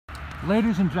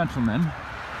Ladies and gentlemen,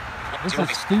 this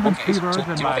is Steven Spielberg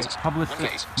and my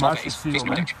publicist, Marcia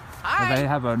Seelman. They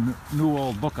have a new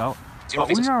old book out.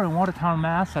 But we are in Watertown,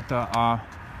 Mass. at the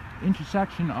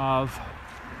intersection of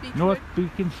North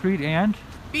Beacon Street and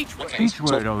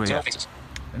Beechwood over here.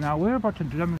 Now we're about to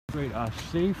demonstrate a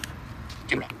safe,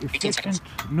 efficient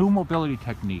new mobility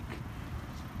technique.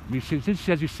 You see,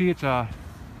 as you see, it's a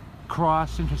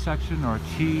cross intersection or a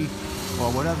T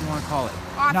or whatever you want to call it.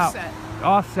 Offset. Now,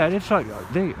 offset. It's like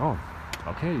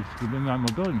okay, you've been my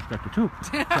mobility inspector too.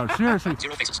 So seriously,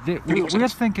 we're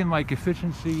thinking like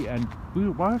efficiency, and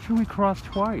why should we cross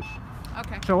twice?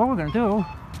 Okay. So what we're gonna do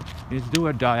is do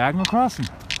a diagonal crossing.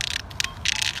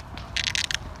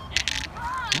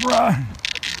 Run.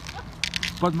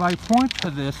 But my point to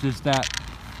this is that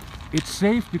it's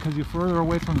safe because you're further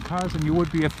away from cars than you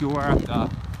would be if you were at the,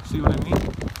 see what I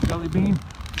mean? Jelly bean.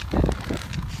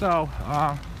 So,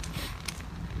 I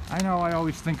know I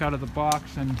always think out of the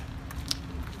box, and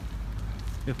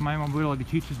if my mobility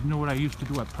teachers knew what I used to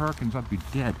do at Perkins, I'd be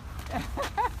dead.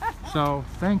 So,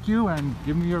 thank you, and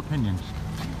give me your opinions.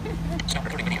 Stop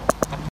recording video.